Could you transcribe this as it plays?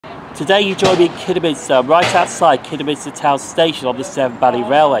Today you join me in Kidderminster. I'm right outside Kidderminster Town Station on the Severn Valley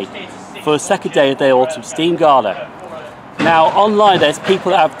Railway for the second day of the Autumn Steam Gala. Now online there's people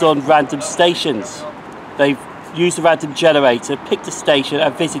that have done random stations. They've used a random generator, picked a station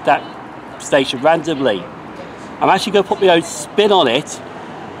and visit that station randomly. I'm actually going to put my own spin on it,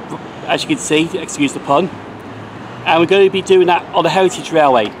 as you can see, excuse the pun. And we're going to be doing that on the Heritage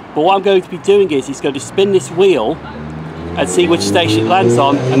Railway. But what I'm going to be doing is going to spin this wheel and see which station it lands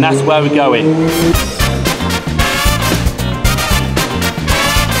on, and that's where we're going.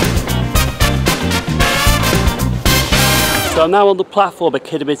 So I'm now on the platform at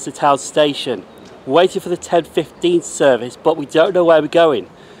Kidderminster Town Station. We're waiting for the 10:15 service, but we don't know where we're going.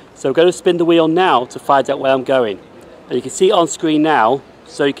 So we're going to spin the wheel now to find out where I'm going. And you can see it on screen now,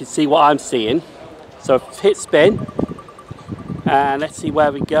 so you can see what I'm seeing. So I've hit spin, and let's see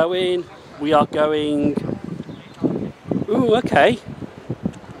where we're going. We are going... Ooh, okay.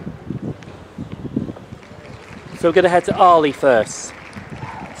 So we're going to head to Arley first.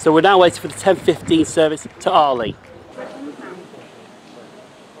 So we're now waiting for the 10:15 service to Arley.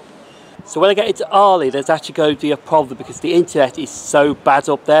 So when I get into Arley, there's actually going to be a problem because the internet is so bad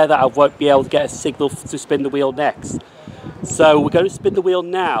up there that I won't be able to get a signal to spin the wheel next. So we're going to spin the wheel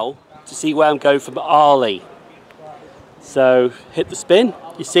now to see where I'm going from Arley. So hit the spin.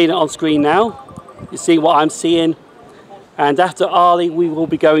 You're seeing it on screen now. You're seeing what I'm seeing. And after Arley, we will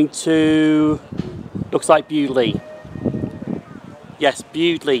be going to, looks like Bewdley. Yes,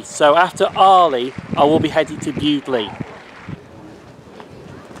 Bewdley. So after Arley, I will be heading to Bewdley.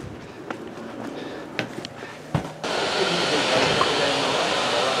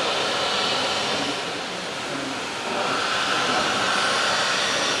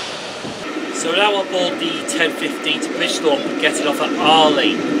 So we're now on board the 10:15 to Bristol and getting off at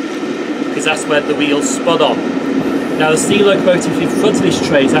Arley, because that's where the wheels spun on. Now the steam locomotive in front of this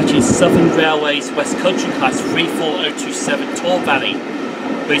train is actually Severn Railway's West Country class 34027 Thornaby,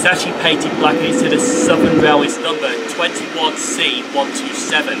 but it's actually painted black and it's in a Severn Railway's number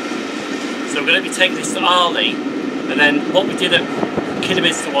 21C127. So we're going to be taking this to Arley, and then what we did at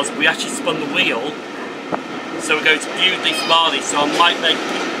Kidderminster was we actually spun the wheel, so we're going to Bewdley from Arley, so I might make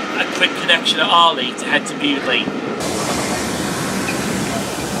a quick connection at Arley to head to Bewdley.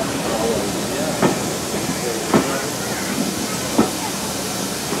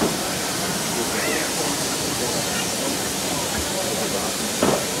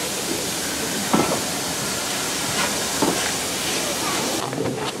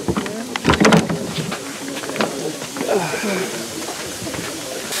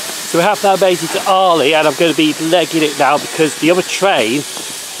 So we have now made it to Arley, and I'm going to be legging it now because the other train,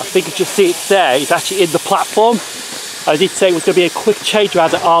 I think you just see it there, is actually in the platform. I did say it was going to be a quick change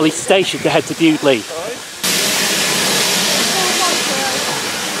around at Arley station to head to Bewdley.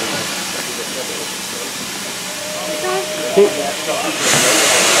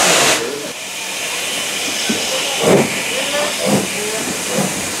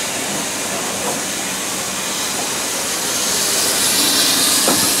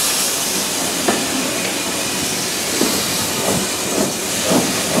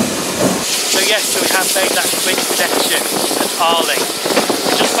 Yes, so we have made that quick connection at Arley.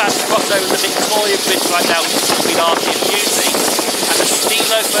 We're just about to cross over the Victoria Bridge right now, which is between Arley and Bewdley, and the steam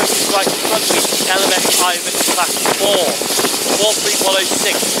locomotive right in front of me is LMS Private Class 4,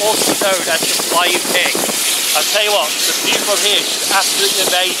 43106, also known as the Flying Pig. I'll tell you what, the view from here is absolutely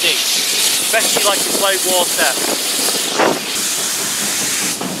amazing, especially like in low water.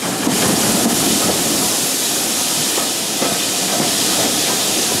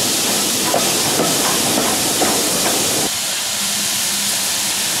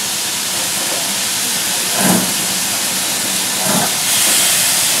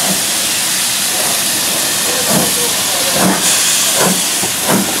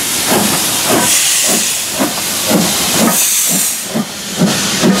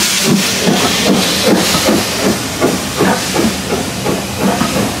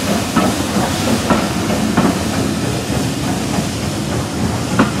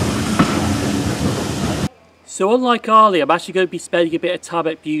 So unlike Arley, I'm actually going to be spending a bit of time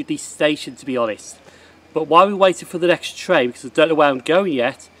at Bewdley station, to be honest. But while we're waiting for the next train, because I don't know where I'm going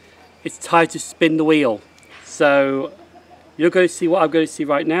yet, it's time to spin the wheel. So you're going to see what I'm going to see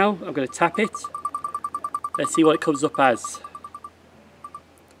right now. I'm going to tap it. Let's see what it comes up as.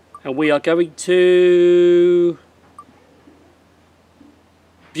 And we are going to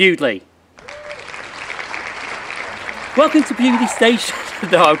Bewdley. Welcome to Bewdley station.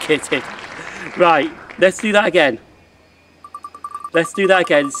 No, I'm kidding. Right. Let's do that again. Let's do that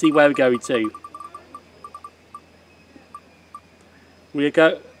again and see where we're going to.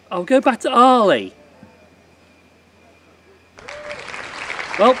 I'll go back to Arley.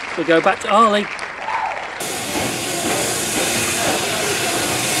 Well, we'll go back to Arley.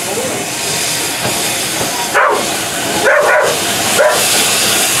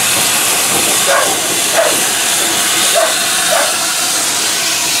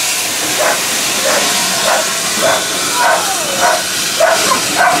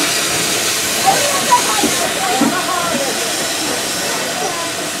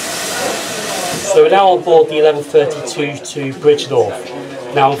 So we're now on board the 1132 to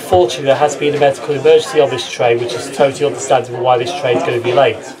Bridgnorth. Now unfortunately there has been a medical emergency on this train, which is totally understandable why this train is going to be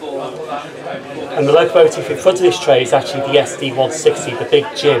late. And the locomotive in front of this train is actually the SD-160, the Big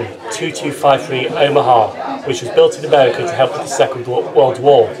Jim 2253 Omaha, which was built in America to help with the Second World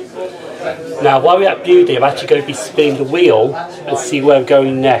War. Now while we're at Beauty, I'm actually going to be spinning the wheel and see where we're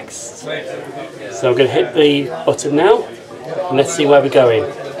going next. So I'm going to hit the button now and let's see where we're going.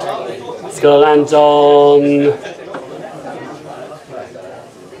 It's going to land on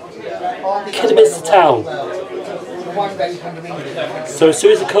Kidderminster Town. So as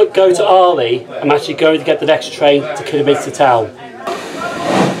soon as I go to Arley, I'm actually going to get the next train to Kidderminster Town.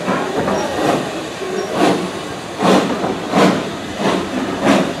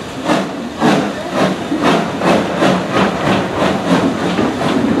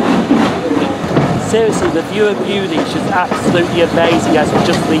 Seriously, the view of Beauty is just absolutely amazing as we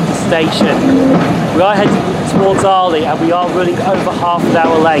just leave the station. We are heading towards Arley and we are running over half an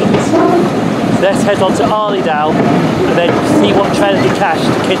hour late. So let's head on to Arley now and then see what train we catch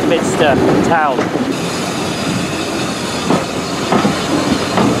to Kidderminster Town.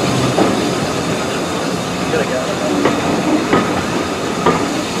 Here we go.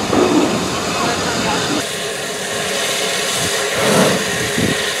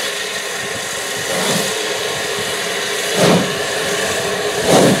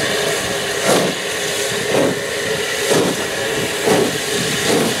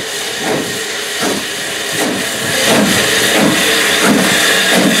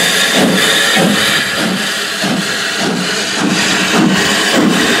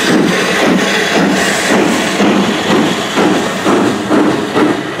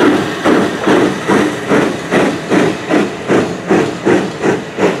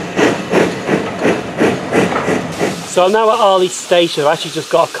 So I'm now at Arley Station. I've actually just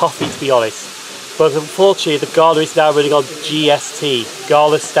got a coffee to be honest. But unfortunately the Gala is now running on GST,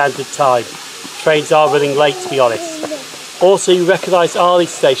 Gala Standard Time. Trains are running late to be honest. Also you recognise Arley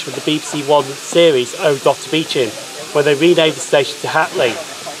Station from the BBC One series, Oh Dr Beechin, when they renamed the station to Hatley.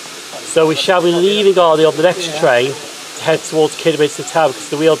 So we shall be leaving Arley on the next train to head towards Kidderminster Town because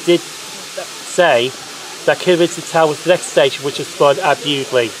the wheel did say that Kidderminster Town was the next station which was spun at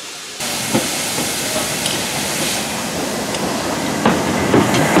Bewdley.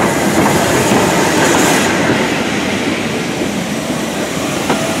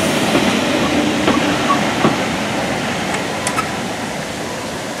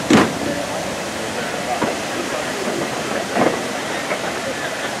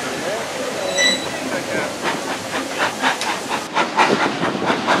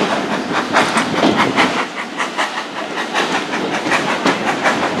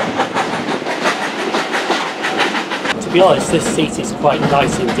 To be honest, this seat is quite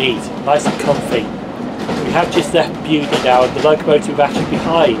nice indeed, nice and comfy. We have just left Beauty now and the locomotive actually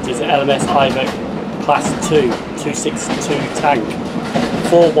behind is an LMS Ivoc Class 2 262 tank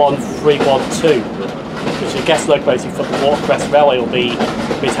 41312, which is a guest locomotive from the Watercress Railway or the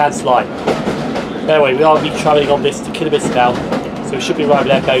Mid-Hants line. Anyway, we are travelling on this to Kidderminster now, so we should be arriving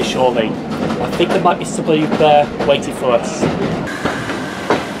there very shortly. I think there might be somebody there waiting for us.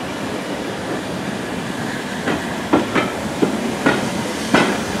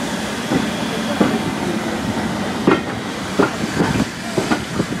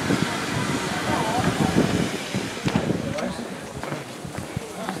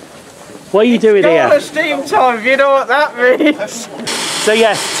 What are you doing here? Gala steam time, if you know what that means. So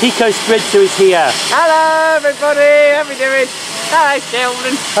yes, TicoSprinter is here. Hello everybody, how are we doing? Hello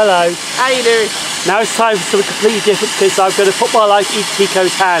children. Hello. How you doing? Now it's time for something completely different because I'm going to put my life in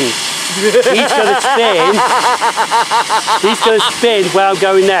Tico's hands. He's going to spin. He's going to spin where I'm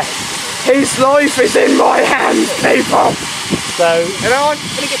going next. His life is in my hands, people. So, Hello,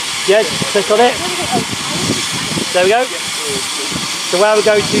 yeah, click on it. There we go. So where are we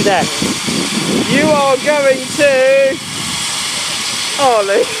going to next? you are going to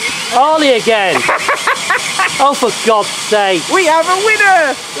Arley. Arley again. Oh, for God's sake. We have a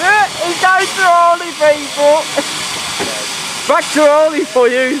winner. He goes to Arley, people. Back to Arley for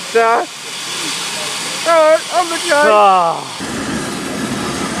you, sir. Alright, on the train. Oh.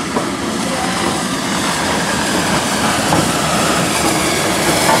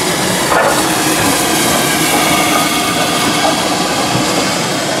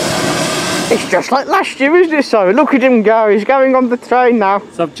 just like last year, isn't it, Simon? Look at him go, he's going on the train now.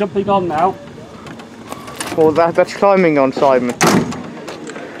 So I'm jumping on now. Oh, that's climbing on, Simon.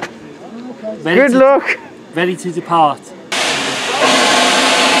 Good luck. Ready to depart.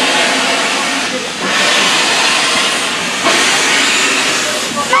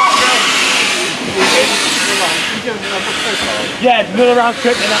 Yeah, another round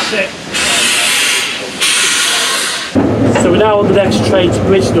trip and that's it. So we're now on the next train to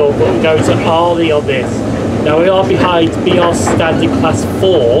Bristol, but we're going to Arley on this. Now we are behind BR Standard Class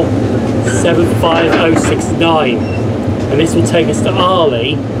 4 75069, and this will take us to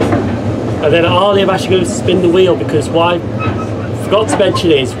Arley. And then at Arley I'm actually going to spin the wheel, because what I forgot to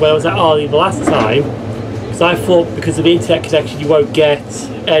mention is when I was at Arley the last time, because I thought because of the internet connection you won't get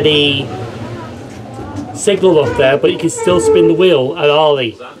any signal up there, but you can still spin the wheel at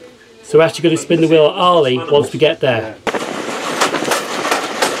Arley. So we're actually going to spin the wheel at Arley once we get there.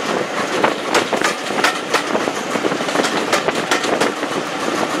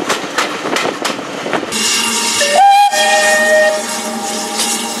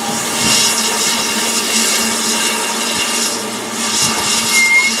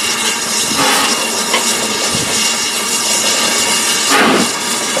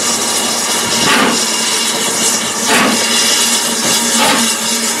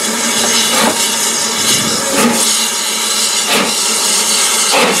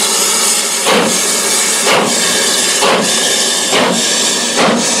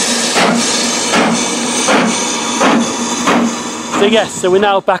 So yes, so we're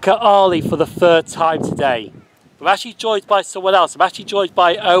now back at Arley for the third time today. I'm actually joined by someone else. I'm actually joined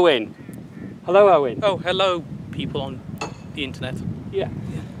by Owen. Hello, Owen. Oh, hello, people on the internet. Yeah.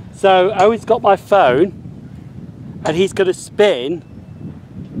 So Owen's got my phone, and he's going to spin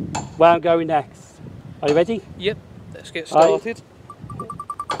where I'm going next. Are you ready? Yep, let's get started.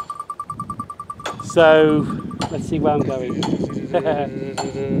 So let's see where I'm going.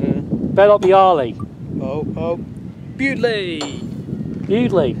 Better not be Arley. Oh, Bewdley.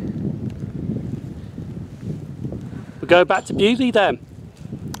 Bewdley. We're going back to Bewdley then.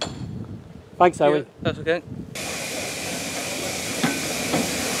 Thanks, Owen. Yeah, that's okay.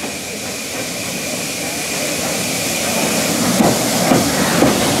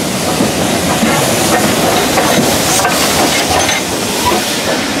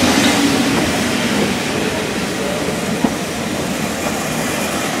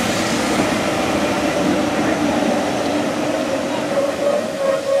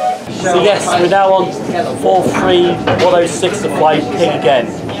 So yes, we're now on 43106 to Flying Pig again.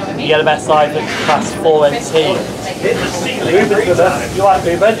 The LMSI for Class 4NT. Ruben's with us. You alright,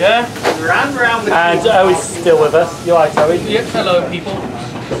 Ruben? Yeah. And Owen's still with us. You alright, Owen? Yep, hello people.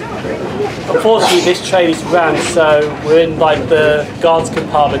 Unfortunately this train is rammed, so we're in like the guards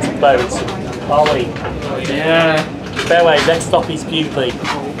compartment of the boat, aren't we? Yeah. Fairway, next stop is Bewdley.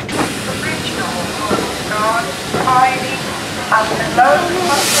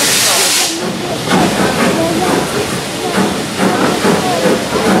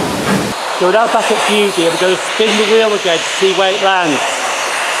 So we're now back at Bewdley and we're going to spin the wheel again to see where it lands.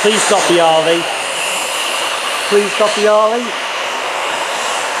 Please stop the Arley. Please stop the Arley.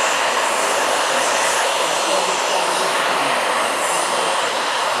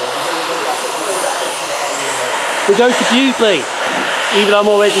 We're going to Bewdley, even though I'm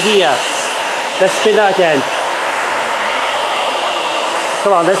already here. Let's spin that again.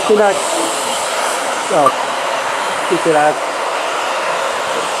 Come on, let's spin that. Oh, keep it out.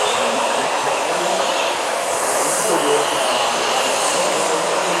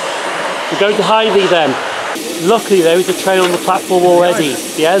 We're going to Highley then. Luckily there is a train on the platform already.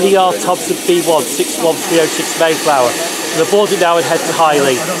 The LER Thompson B1 61306 Mayflower. We'll board it now and head to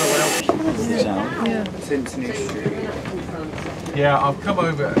Highley. Yeah, I've come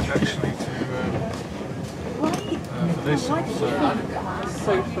over actually to for this. So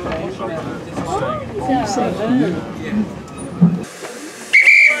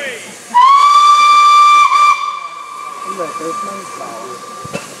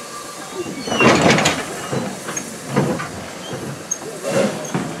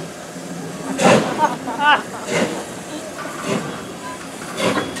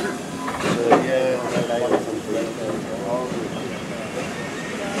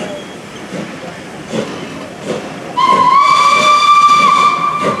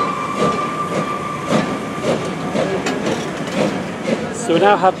So we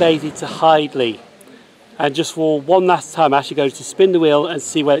now have made it to Highley, and just for one last time I'm actually going to spin the wheel and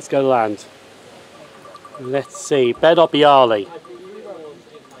see where it's going to land. Let's see, better not be Arley.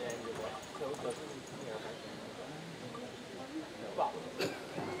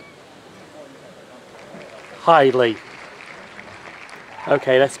 Hidley.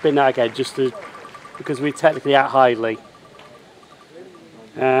 Okay, let's spin that again, because we're technically at Hidley.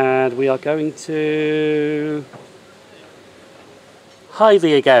 And we are going to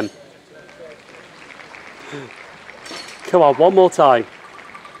Hidley again. Come on, one more time.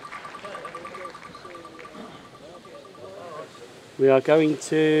 We are going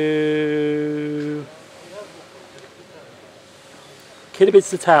to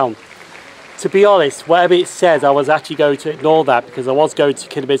Kidderminster Town. To be honest, whatever it says, I was actually going to ignore that because I was going to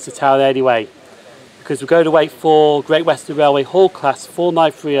Kidderminster Town anyway. Because we're going to wait for Great Western Railway Hall Class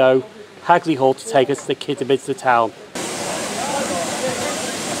 4930 Hagley Hall to take us to Kidderminster Town.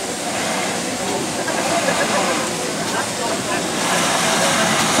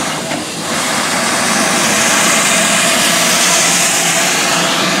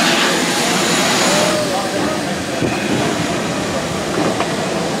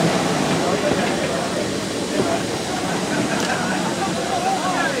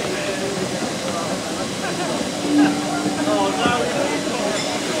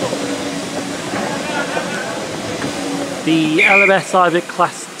 The LMS Ivan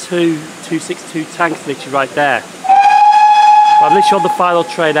Class 2 262 tank's literally right there. I'm literally on the final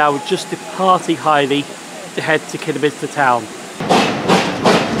train now, we're just departing Hidley to head to Kidderminster Town.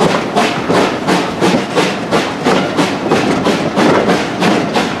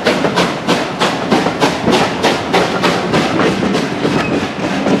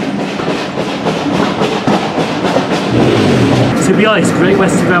 To be honest, Great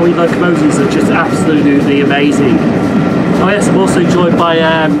Western Railway locomotives are just absolutely amazing. Oh yes, I'm also joined by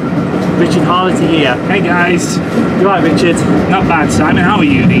Richard Harlity here. Hey guys. You right, Richard? Not bad, Simon. How are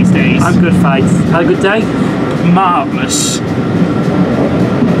you these days? I'm good, thanks. Had a good day? Marvellous.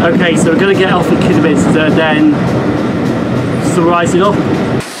 Okay, so we're going to get off at Kidderminster, then summarising up.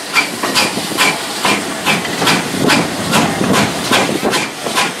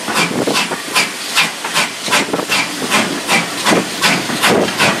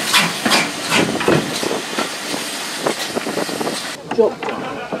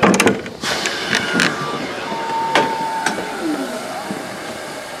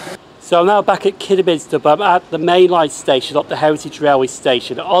 So I'm now back at Kidderminster, but I'm at the mainline station, not the Heritage Railway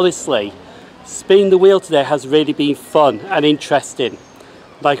station. Honestly, spinning the wheel today has really been fun and interesting.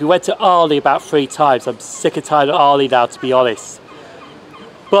 Like, we went to Arley about 3 times. I'm sick and tired of Arley now, to be honest.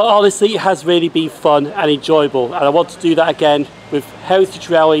 But honestly, it has really been fun and enjoyable, and I want to do that again with Heritage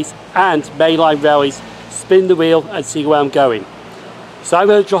Railways and mainline railways, spin the wheel and see where I'm going. So I'm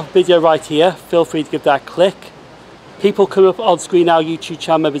going to drop a video right here. Feel free to give that a click. People coming up on screen now, YouTube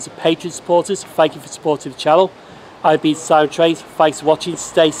channel members and Patreon supporters, thank you for supporting the channel. I've been SimOnTrains, thanks for watching,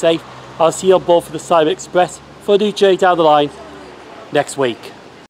 stay safe. I'll see you on board for the Simon Express for a new journey down the line next week.